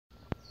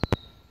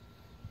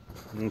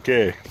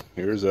Okay,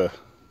 here's a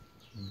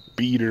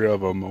beater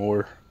of a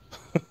mower.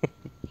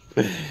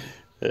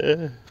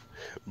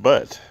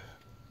 But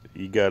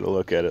you gotta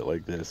look at it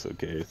like this,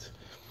 okay?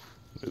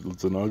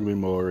 It's an ugly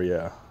mower,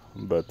 yeah,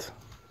 but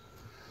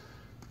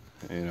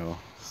you know,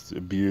 it's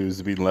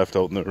abused, being left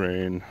out in the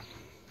rain,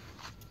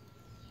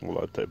 all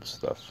that type of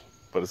stuff.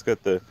 But it's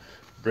got the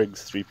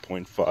Briggs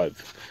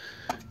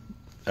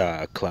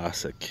 3.5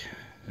 classic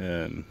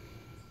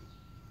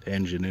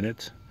engine in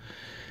it,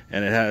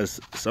 and it has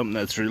something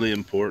that's really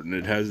important.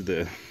 It has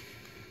the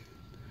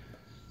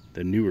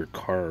newer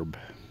carb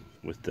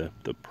with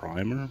the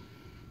primer.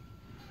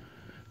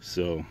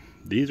 So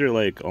these are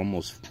like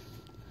almost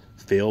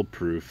fail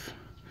proof.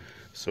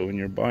 So when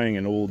you're buying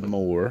an old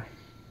mower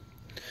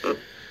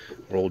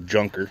or old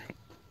junker,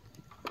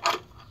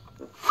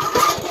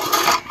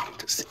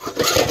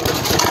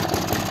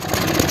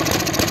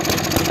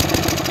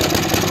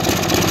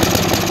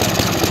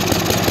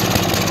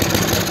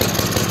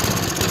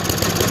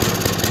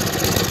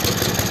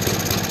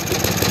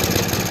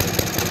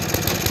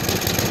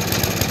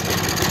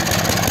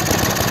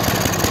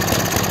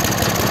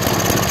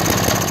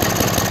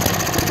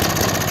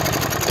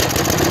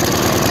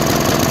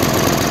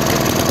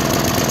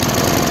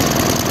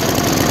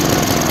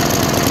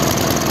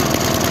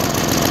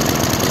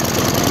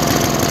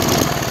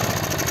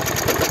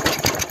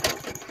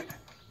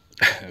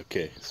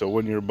 okay, so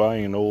when you're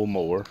buying an old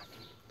mower,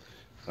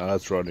 now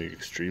that's running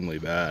extremely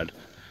bad,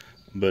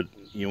 but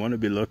you want to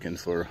be looking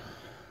for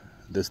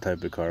this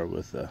type of car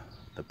with the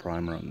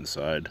primer on the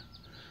side.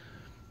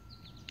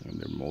 And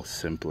they're most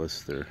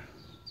simplest, they're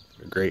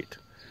great.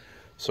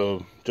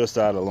 So just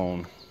that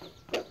alone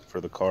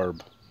for the carb,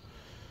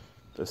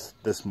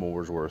 this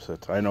mower's worth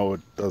it. I know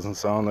it doesn't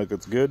sound like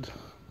it's good,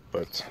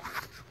 but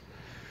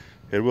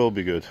it will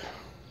be good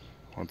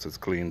once it's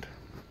cleaned.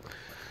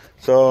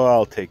 So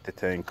I'll take the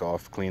tank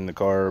off, clean the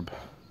carb,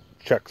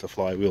 check the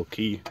flywheel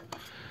key,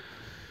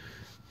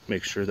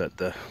 make sure that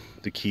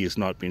the key is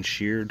not being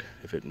sheared.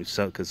 If it,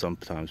 because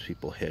sometimes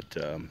people hit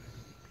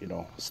you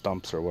know,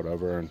 stumps or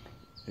whatever, and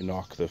you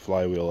knock the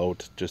flywheel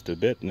out just a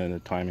bit, and then the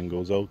timing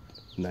goes out,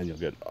 and then you'll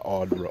get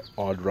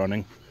odd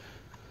running,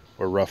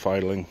 or rough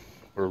idling,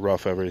 or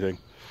rough everything.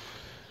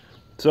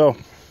 So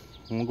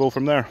we'll go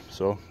from there.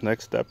 So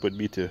next step would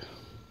be to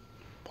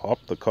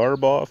pop the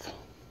carb off,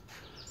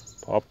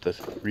 pop the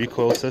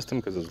recoil system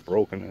because it's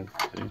broken,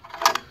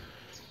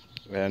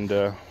 and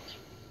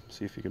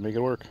see if you can make it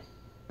work.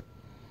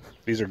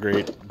 These are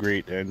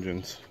great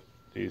engines,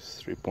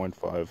 these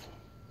 3.5.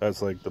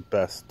 That's like the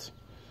best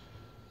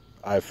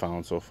I've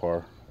found so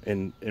far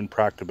in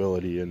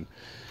practicability and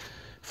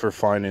for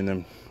finding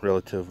them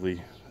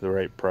relatively the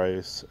right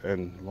price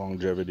and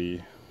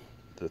longevity.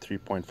 The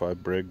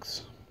 3.5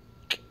 Briggs,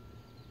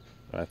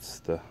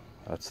 that's the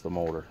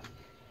motor.